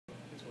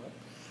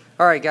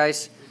Alright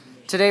guys,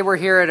 today we're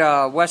here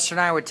at Western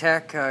Iowa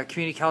Tech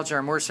Community College,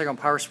 our motorcycle and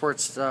power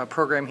sports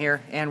program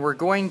here, and we're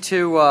going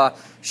to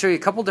show you a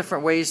couple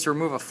different ways to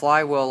remove a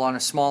flywheel on a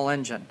small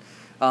engine.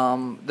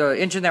 The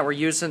engine that we're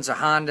using is a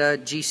Honda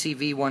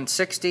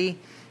GCV160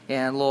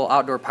 and a little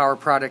outdoor power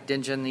product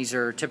engine. These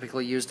are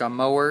typically used on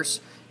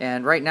mowers.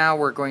 And right now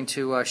we're going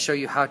to show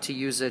you how to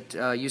use it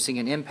using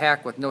an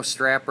impact with no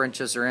strap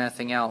wrenches or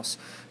anything else.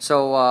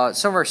 So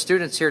some of our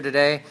students here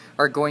today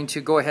are going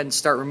to go ahead and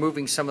start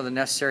removing some of the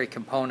necessary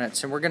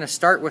components. And we're going to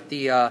start with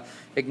the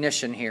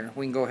ignition here.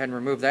 We can go ahead and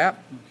remove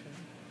that.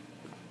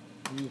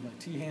 Okay. Use my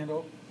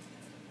T-handle,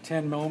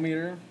 10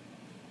 millimeter.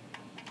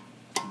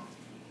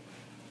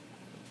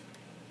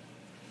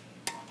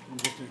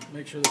 And just to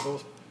make sure they're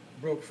both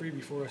broke free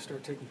before I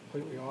start taking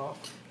completely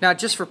off. Now,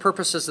 just for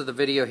purposes of the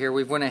video here,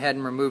 we've went ahead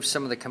and removed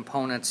some of the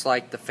components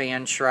like the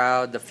fan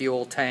shroud, the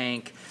fuel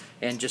tank,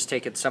 and just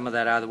taken some of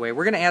that out of the way.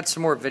 We're going to add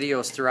some more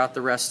videos throughout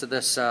the rest of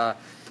this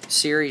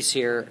series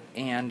here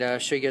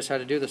and show you guys how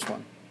to do this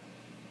one.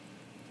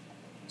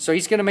 So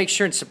he's going to make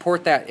sure and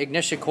support that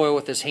ignition coil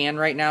with his hand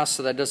right now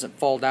so that it doesn't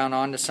fall down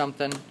onto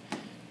something.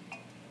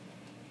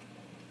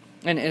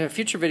 And in a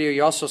future video,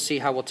 you also see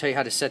how we'll tell you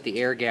how to set the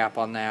air gap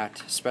on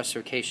that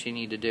specification you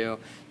need to do.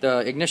 The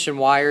ignition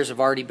wires have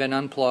already been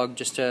unplugged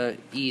just to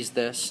ease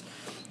this.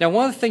 Now,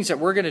 one of the things that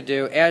we're going to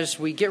do as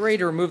we get ready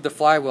to remove the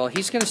flywheel,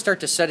 he's going to start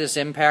to set his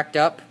impact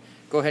up.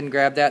 Go ahead and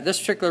grab that.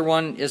 This particular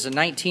one is a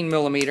 19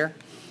 millimeter.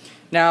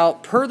 Now,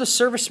 per the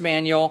service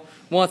manual,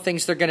 one of the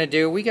things they're going to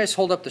do, we guys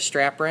hold up the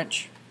strap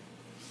wrench.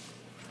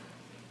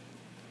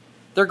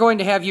 They're going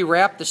to have you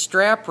wrap the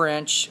strap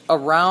wrench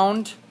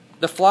around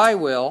the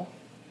flywheel,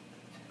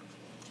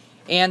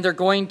 and they're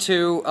going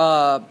to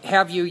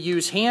have you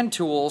use hand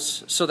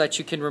tools so that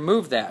you can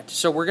remove that.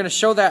 So we're going to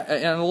show that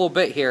in a little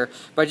bit here,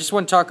 but I just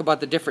want to talk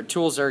about the different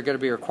tools that are going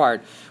to be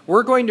required.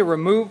 We're going to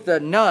remove the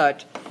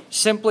nut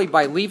simply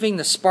by leaving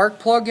the spark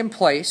plug in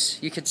place.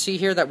 You can see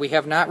here that we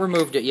have not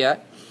removed it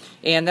yet.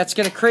 And that's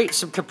going to create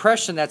some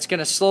compression that's going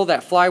to slow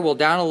that flywheel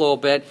down a little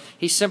bit.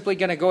 He's simply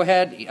going to go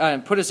ahead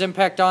and put his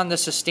impact on.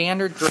 This is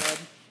standard thread.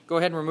 Go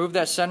ahead and remove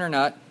that center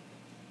nut.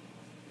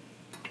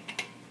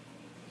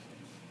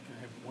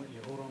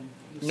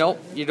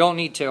 Nope, you don't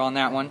need to on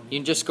that one. You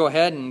can just go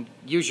ahead and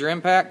use your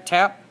impact,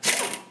 tap.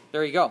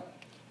 There you go.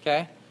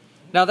 Okay.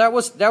 Now that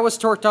was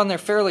torqued on there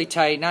fairly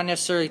tight, not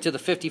necessarily to the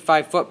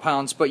 55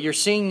 foot-pounds, but you're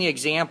seeing the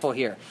example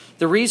here.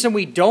 The reason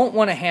we don't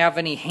want to have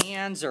any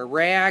hands or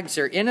rags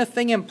or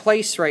anything in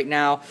place right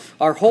now,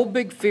 our whole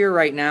big fear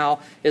right now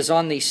is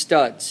on these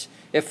studs.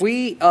 If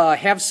we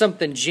have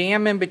something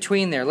jam in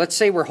between there, let's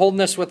say we're holding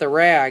this with a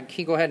rag. Can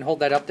you go ahead and hold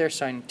that up there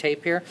so I can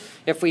tape here?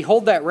 If we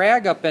hold that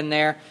rag up in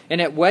there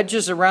and it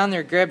wedges around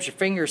there, grabs your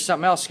finger or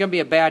something else, it's going to be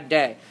a bad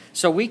day.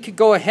 So we could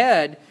go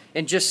ahead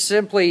and just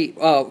simply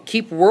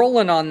keep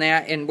whirling on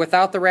that, and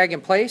without the rag in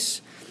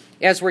place,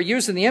 as we're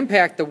using the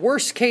impact, the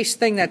worst case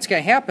thing that's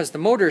going to happen is the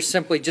motor is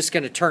simply just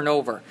going to turn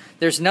over.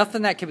 There's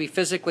nothing that can be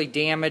physically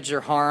damaged or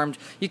harmed.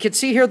 You can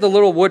see here the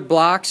little wood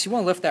blocks. You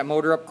want to lift that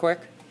motor up quick?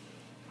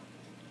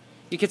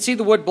 You can see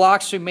the wood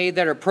blocks we made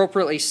that are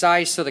appropriately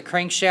sized so the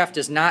crankshaft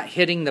is not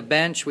hitting the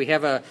bench. We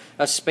have a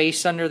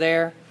space under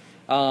there,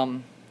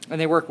 and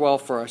they work well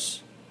for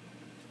us.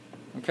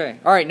 Okay,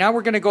 all right, now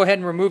we're going to go ahead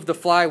and remove the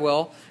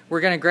flywheel. We're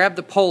going to grab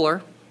the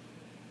puller,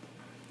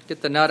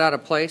 get the nut out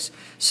of place.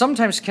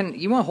 Sometimes,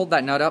 you want to hold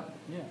that nut up?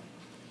 Yeah.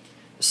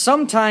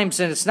 Sometimes,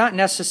 and it's not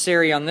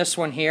necessary on this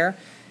one here,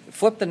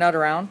 flip the nut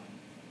around.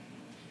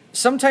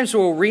 Sometimes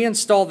we'll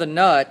reinstall the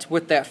nut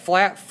with that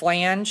flat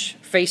flange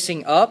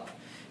facing up,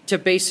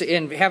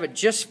 and have it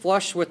just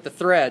flush with the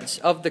threads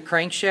of the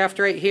crankshaft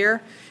right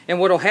here. And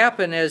what will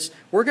happen is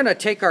we're going to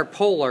take our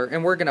puller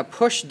and we're going to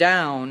push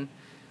down.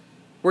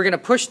 We're going to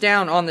push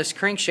down on this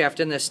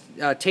crankshaft in this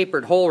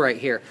tapered hole right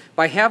here.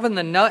 By having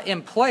the nut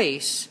in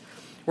place,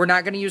 we're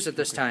not going to use it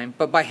this time,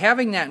 but by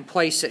having that in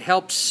place, it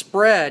helps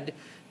spread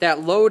that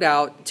load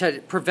out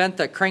to prevent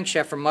the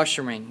crankshaft from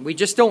mushrooming. We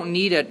just don't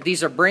need it.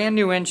 These are brand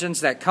new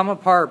engines that come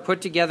apart,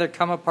 put together,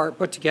 come apart,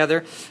 put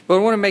together. But I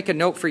want to make a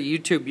note for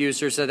YouTube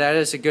users that that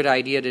is a good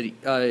idea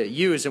to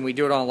use, and we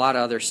do it on a lot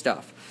of other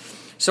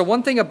stuff. So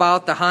one thing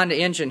about the Honda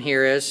engine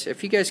here is,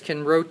 if you guys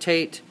can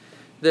rotate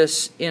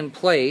this in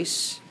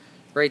place,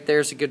 right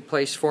there's a good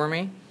place for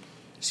me.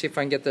 See if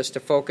I can get this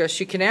to focus.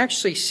 You can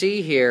actually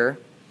see here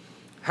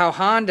how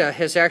Honda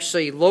has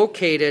actually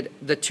located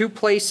the two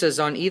places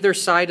on either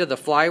side of the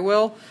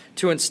flywheel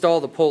to install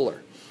the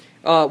puller.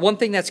 One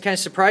thing that's kind of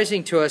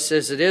surprising to us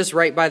is it is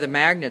right by the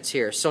magnets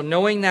here. So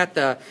knowing that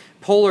the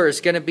puller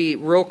is going to be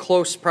real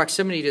close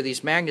proximity to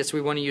these magnets,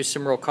 we want to use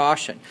some real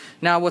caution.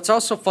 Now, what's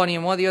also funny,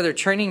 in one of the other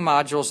training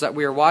modules that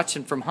we were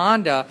watching from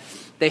Honda,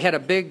 they had a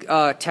big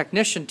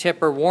technician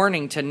tip or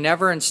warning to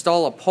never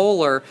install a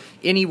puller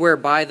anywhere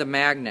by the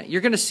magnet.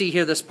 You're going to see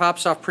here this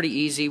pops off pretty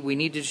easy. We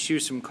need to just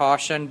use some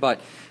caution, but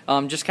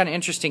just kind of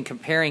interesting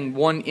comparing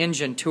one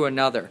engine to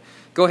another.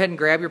 Go ahead and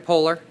grab your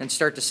puller and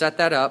start to set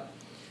that up.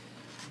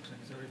 Looks like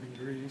it's already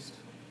been greased.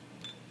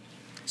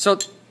 So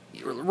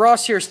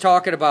Ross here is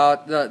talking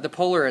about the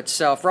puller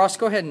itself. Ross,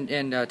 go ahead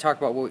and talk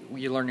about what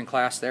you learned in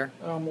class there.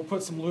 We'll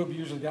put some lube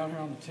usually down here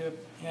on the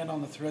tip and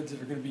on the threads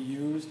that are going to be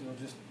used. It'll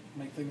just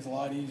make things a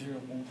lot easier.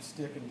 It won't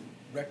stick and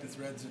wreck the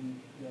threads, and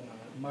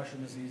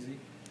mushroom is easy.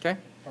 Okay.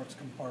 Parts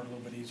come apart a little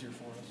bit easier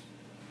for us.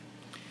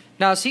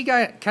 Now, as he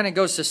kind of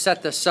goes to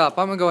set this up,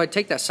 I'm going to go ahead and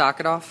take that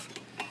socket off.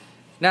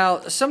 Now,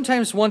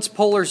 sometimes once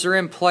pullers are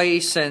in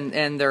place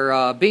and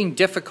they're being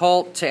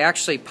difficult to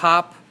actually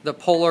pop the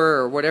puller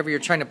or whatever you're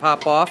trying to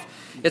pop off,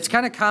 it's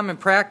kind of common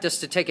practice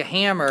to take a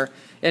hammer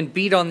and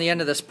beat on the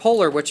end of this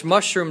puller, which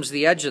mushrooms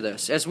the edge of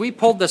this. As we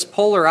pulled this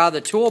puller out of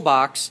the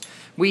toolbox,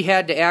 we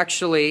had to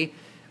actually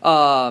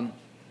take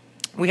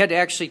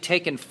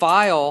and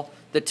file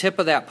the tip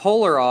of that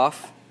puller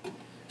off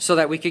so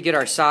that we could get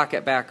our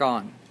socket back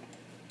on.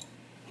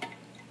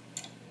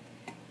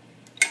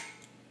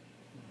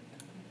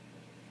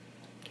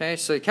 Okay,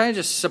 so kind of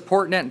just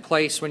supporting it in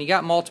place. When you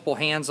got multiple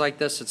hands like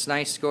this, it's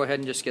nice to go ahead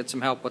and just get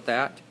some help with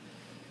that.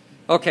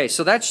 Okay,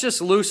 so that's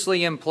just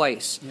loosely in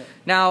place. Yeah.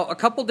 Now, a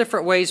couple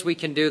different ways we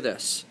can do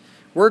this.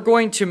 We're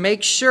going to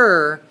make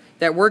sure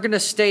that we're going to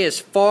stay as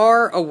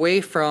far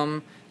away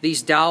from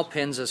these dowel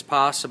pins as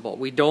possible.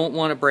 We don't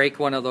want to break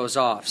one of those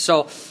off.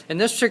 So in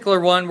this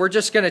particular one, we're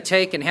just going to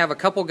take and have a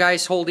couple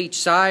guys hold each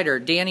side, or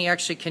Danny,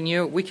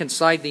 actually, we can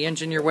slide the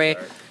engine your way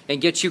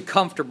and get you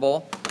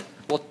comfortable.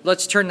 Well,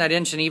 let's turn that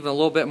engine even a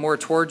little bit more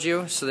towards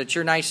you so that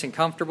you're nice and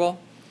comfortable.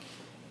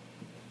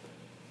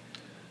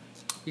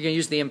 You're going to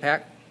use the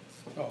impact.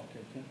 Oh,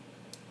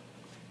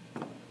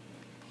 okay.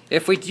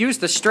 If we use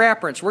the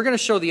strap wrench, we're going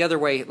to show the other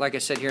way, like I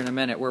said here in a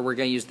minute, where we're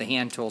going to use the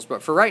hand tools.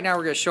 But for right now,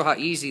 we're going to show how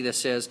easy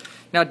this is.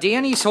 Now,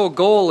 Danny's whole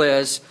goal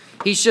is,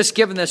 he's just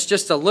giving this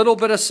just a little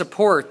bit of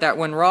support that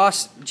when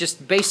Ross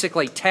just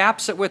basically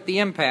taps it with the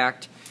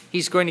impact,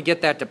 he's going to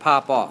get that to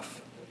pop off.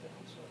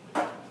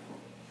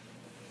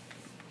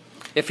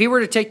 If he were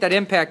to take that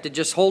impact and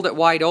just hold it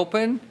wide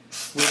open,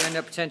 we'd end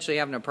up potentially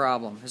having a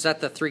problem. Is that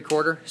the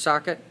 3/4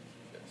 socket?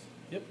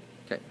 Yes. Yep.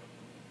 Okay.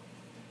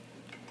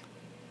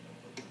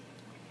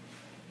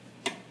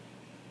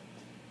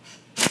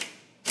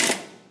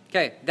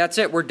 Okay, that's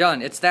it. We're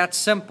done. It's that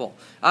simple.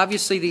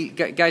 Obviously,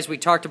 the guys, we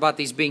talked about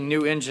these being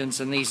new engines,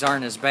 and these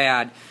aren't as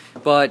bad.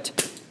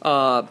 But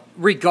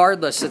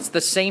regardless, it's the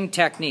same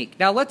technique.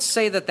 Now, let's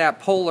say that that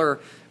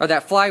puller or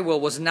that flywheel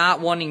was not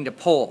wanting to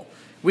pull.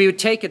 We would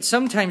take it,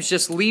 sometimes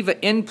just leave it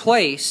in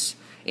place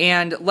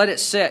and let it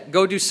sit.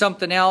 Go do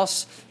something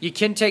else. You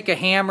can take a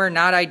hammer,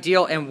 not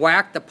ideal, and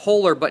whack the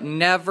puller, but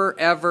never,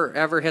 ever,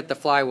 ever hit the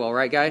flywheel.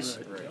 Right, guys?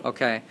 Right.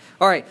 Okay.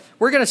 All right.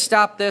 We're going to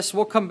stop this.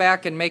 We'll come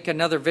back and make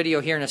another video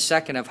here in a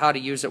second of how to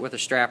use it with a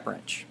strap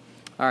wrench.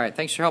 All right.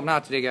 Thanks for helping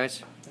out today,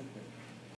 guys.